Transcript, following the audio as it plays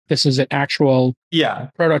this is an actual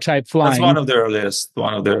prototype flying. That's one of the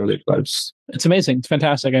early types. It's amazing. It's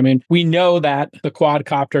fantastic. I mean, we know that the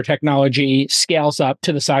quadcopter technology scales up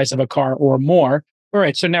to the size of a car or more. All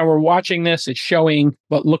right, so now we're watching this. It's showing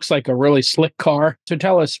what looks like a really slick car. So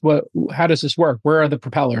tell us, how does this work? Where are the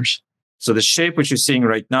propellers? So the shape which you're seeing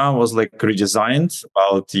right now was like redesigned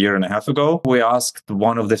about a year and a half ago. We asked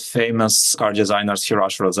one of the famous car designers,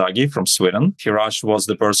 Hirash Razagi from Sweden. Hirash was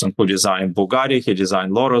the person who designed Bugatti. He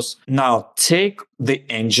designed Lotus. Now take the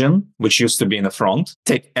engine, which used to be in the front,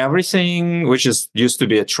 take everything which used to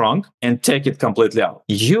be a trunk and take it completely out.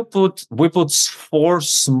 We put 4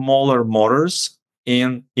 smaller motors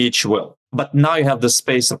in each wheel. But now you have the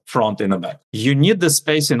space up front in the back. You need the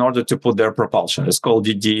space in order to put their propulsion. It's called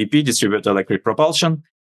the DEP, distributed electric propulsion.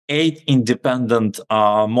 8 independent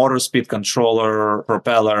motor speed controller,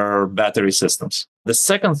 propeller, battery systems. The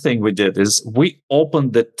second thing we did is we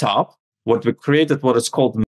opened the top. What we created, what is called